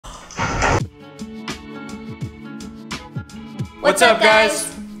What's up,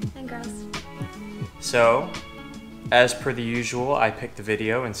 guys? And girls. So, as per the usual, I picked the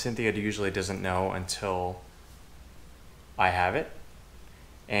video, and Cynthia usually doesn't know until I have it.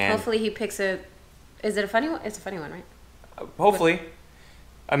 And hopefully he picks a... Is it a funny one? It's a funny one, right? Hopefully.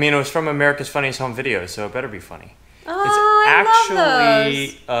 I mean, it was from America's Funniest Home Videos, so it better be funny. Oh, I love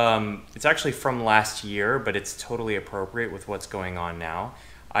those. It's actually from last year, but it's totally appropriate with what's going on now.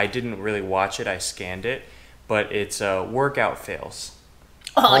 I didn't really watch it. I scanned it. But it's workout fails.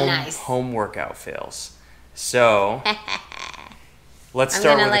 Oh, nice. Home workout fails. So, let's I'm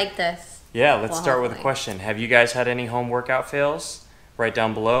start gonna with like this. Yeah, let's Well, start with a hopefully. question. Have you guys had any home workout fails? Write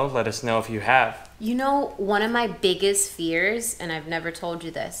down below. Let us know if you have. You know, one of my biggest fears, and I've never told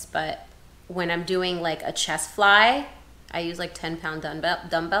you this, but when I'm doing like a chest fly, I use like 10-pound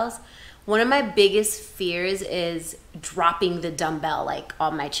dumbbells. One of my biggest fears is dropping the dumbbell like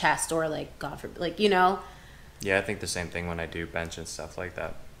on my chest or like, God forbid, like, you know. Yeah, I think the same thing when I do bench and stuff like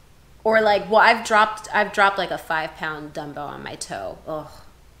that. Or like, well, I've dropped like a 5-pound dumbbell on my toe. Ugh,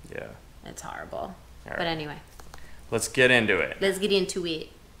 Yeah. it's horrible. All But right. anyway, Let's get into it. let's get into it.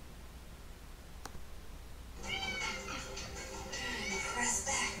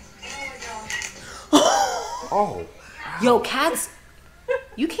 Oh. Yo, cats,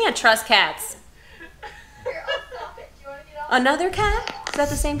 you can't trust cats. Another cat? Is that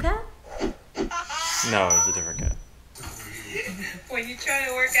the same cat? No, it's a different cat. When you try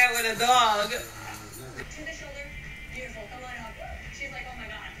to work out with a dog. To the shoulder. Beautiful. Come on up. She's like, oh my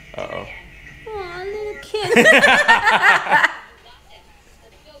god. Uh-oh. Aw, little kid.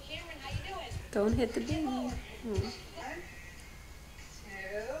 Yo, Cameron, how you doing? Don't hit the baby. One,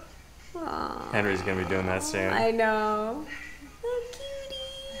 two. Aw, Henry's going to be doing that soon. I know. Oh,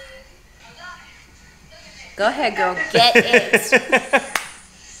 cutie. Go ahead, girl. Get it.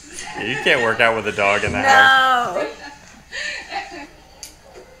 You can't work out with a dog in the house. No.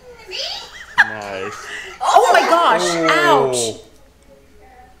 Nice. Oh my gosh. Oh. Ouch.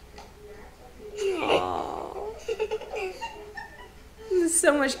 Aw. There's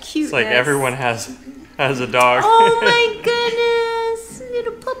so much cuteness. It's like everyone has a dog. Oh my goodness.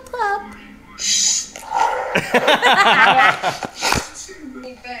 Little pup.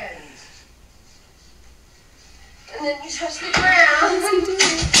 Bend. And then you touch the ground.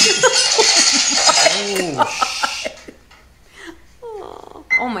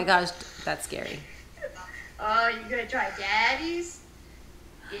 Oh my gosh. That's scary. Oh, you gonna try daddy's?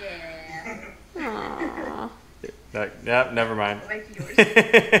 Yeah. Aw. Yep, never mind. Like yours.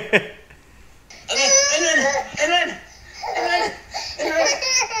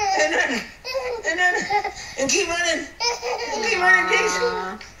 And keep running. Keep running,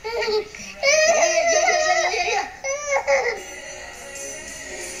 Aw.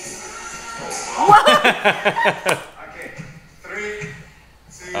 Okay, 3,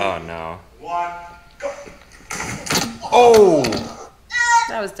 2, Oh, no. 1, go. Oh!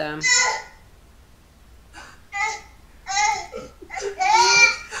 That was dumb.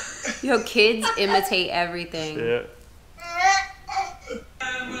 Yo, kids imitate everything. Yeah.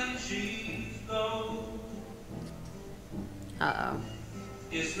 Uh-oh.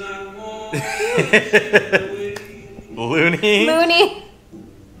 Looney? Looney.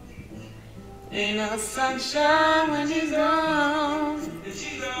 Ain't no sunshine when he's gone.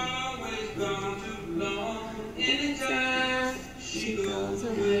 Anytime she goes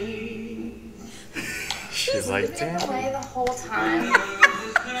away. She's like, damn. Play the whole time.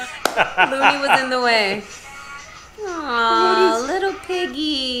 Looney was in the way. Aw, little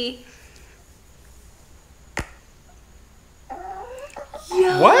piggy.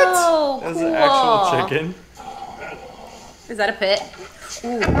 Yo, What? That's an actual cool. chicken. Is that a pit?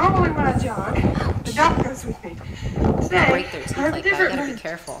 Normally when I jog, the dog goes with me. Today, Break their teeth I have a like that. You different gotta be one.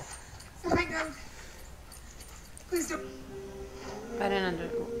 careful. Oh my God. Please don't. I didn't under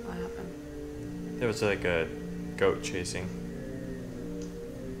what happened. There was like a goat chasing.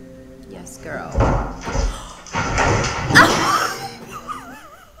 Yes, girl.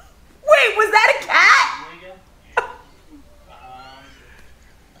 Wait, was that a cat?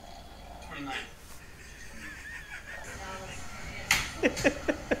 29.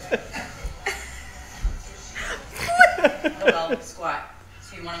 Hello, squat.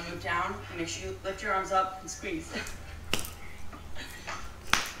 So you want to move down and make sure you lift your arms up and squeeze.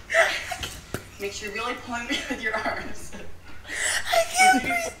 Make sure you're really pulling with your arms. I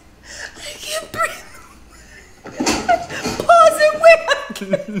can't breathe. Pause it, wait.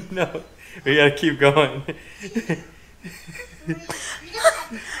 No, we gotta keep going.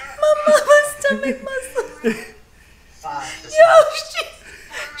 My mama's stomach muscle. 5. Yo,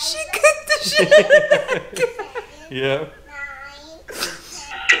 she kicked the shit out of that cat. Yeah.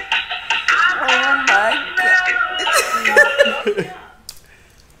 we'll do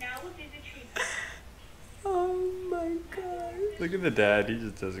the treatment. Oh my god. Look at the dad. He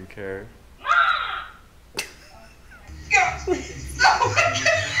just doesn't care.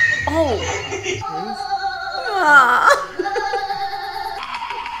 Oh. Aw.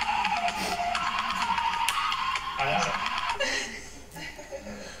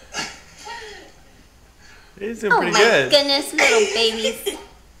 He's doing Oh pretty my good. goodness, little babies.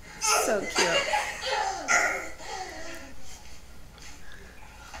 So cute.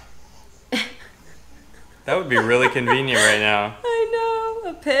 That would be really convenient right now. I know.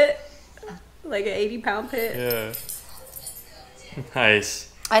 A pit. Like an 80-pound pit. Yeah.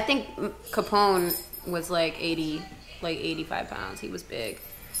 Nice. I think Capone was like 85 pounds. He was big.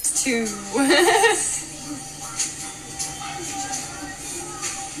 Two.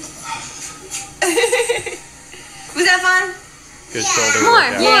 Was that fun? Good shoulder More.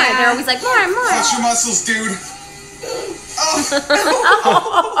 workout. They're always like, more. Flex your muscles, dude.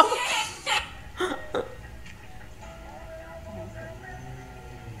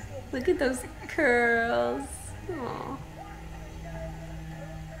 Look at those curls. Aw,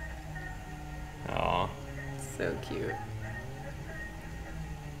 Aw. so cute.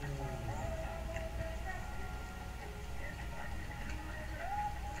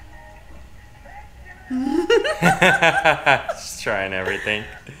 Just trying everything.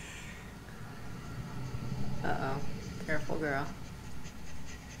 Uh-oh. Careful, girl.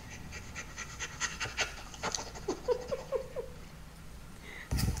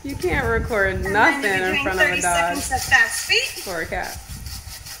 You can't record nothing in front of a dog seconds of fast feet, or a cat.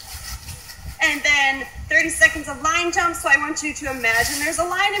 and then 30 seconds of line jump. So I want you to imagine there's a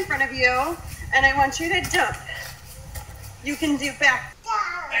line in front of you, and I want you to jump. You can do back.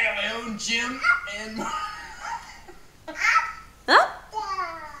 I got my own gym and more. Huh?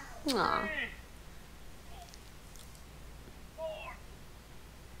 Aw.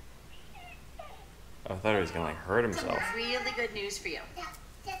 I thought he was gonna like hurt himself. Really good news for you.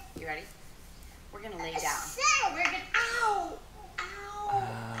 You ready? We're gonna lay down. We're gonna. Ow!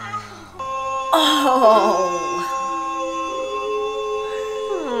 Oh.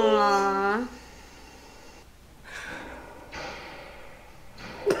 Aw.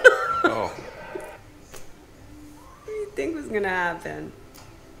 Oh. What do you think was gonna happen?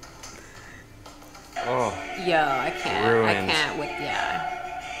 Oh. Yo, I can't. Ruined. I can't with yeah.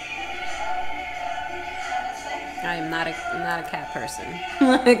 I am not a cat person.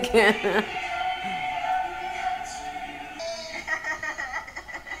 I can't.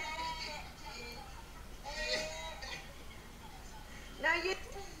 Now you.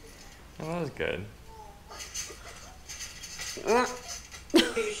 Oh, that was good.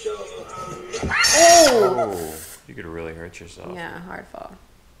 Oh. You could really hurt yourself. Yeah, hard fall.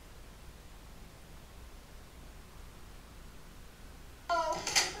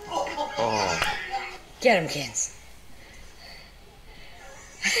 Oh. Get him, kids.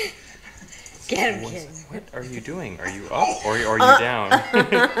 Get him, kids. What are you doing? Are you up or are you down?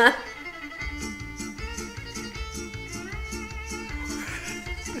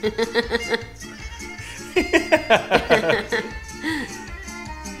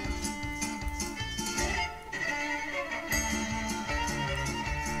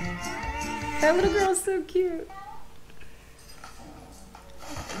 That little girl's so cute.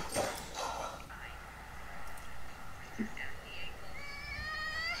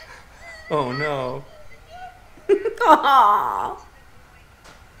 Oh no. Aww.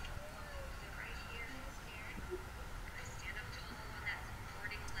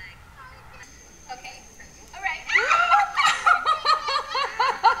 Okay. All right.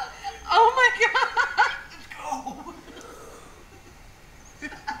 Oh my god.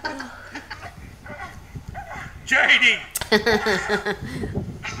 JD!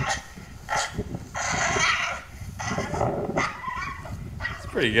 It's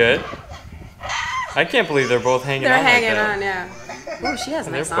pretty good. I can't believe they're both hanging They're on hanging like that. on, yeah. Oh, she has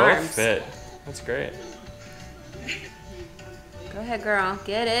And nice they're both arms. fit. That's great. Go ahead, girl.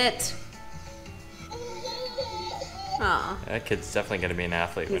 Get it. Aw. That kid's definitely gonna be an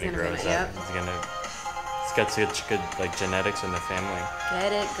athlete He's when he gonna be grows an- up. yep. He's got such good like genetics in the family.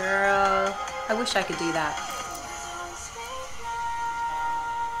 Get it, girl. I wish I could do that.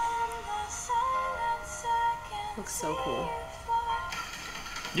 Looks so cool.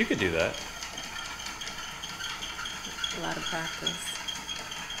 You could do that. A lot of practice.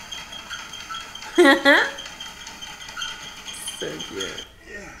 So cute.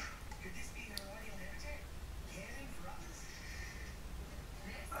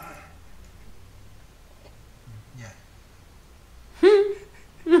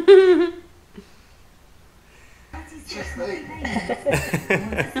 Just like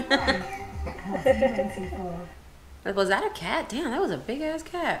Was that a cat? Damn, that was a big ass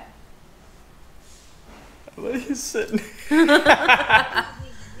cat. He's sitting.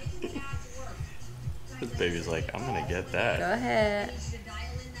 This baby's like, I'm gonna get Go that. ahead.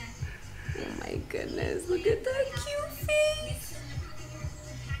 Oh my goodness, look at that cute face.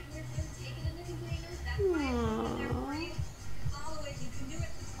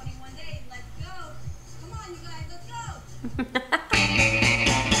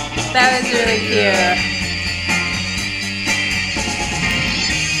 That was really cute.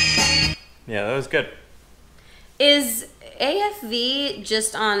 Yeah, that was good. Is AFV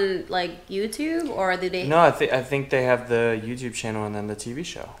just on like YouTube or do they? No, I think they have the YouTube channel and then the TV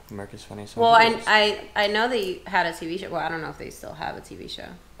show, America's Funniest Home Well, Videos. I know they had a TV show. Well, I don't know if they still have a TV show.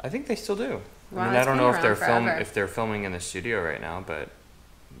 I think they still do. Wow, I mean, I it's don't been know if around they're forever. filming in the studio right now, but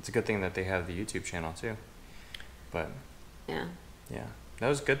it's a good thing that they have the YouTube channel too. But Yeah. yeah, that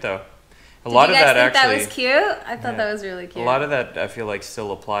was good though. A Did lot you of guys that think actually. that was cute? I thought Yeah. that was really cute. A lot of that I feel like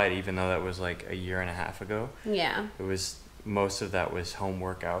still applied, even though that was like a year and a half ago. Yeah. It was most of that was home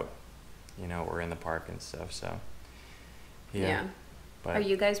workout, or in the park and stuff. So yeah, Yeah. but Are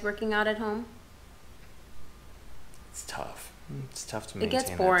you guys working out at home? it's tough. It's tough to It maintain gets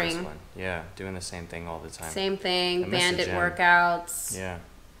that boring. discipline. Yeah, doing the same thing all the time. Same thing. I miss the Bandit gym. workouts. Yeah,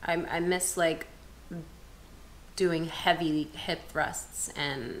 I miss like doing heavy hip thrusts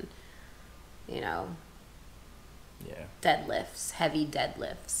and yeah. deadlifts, heavy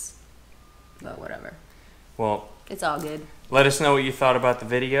deadlifts. But whatever. Well, It's all good. let us know what you thought about the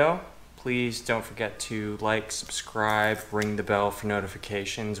video. Please don't forget to like, subscribe, ring the bell for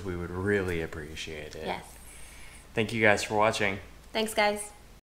notifications. We would really appreciate it. Yes. Thank you guys for watching. Thanks, guys.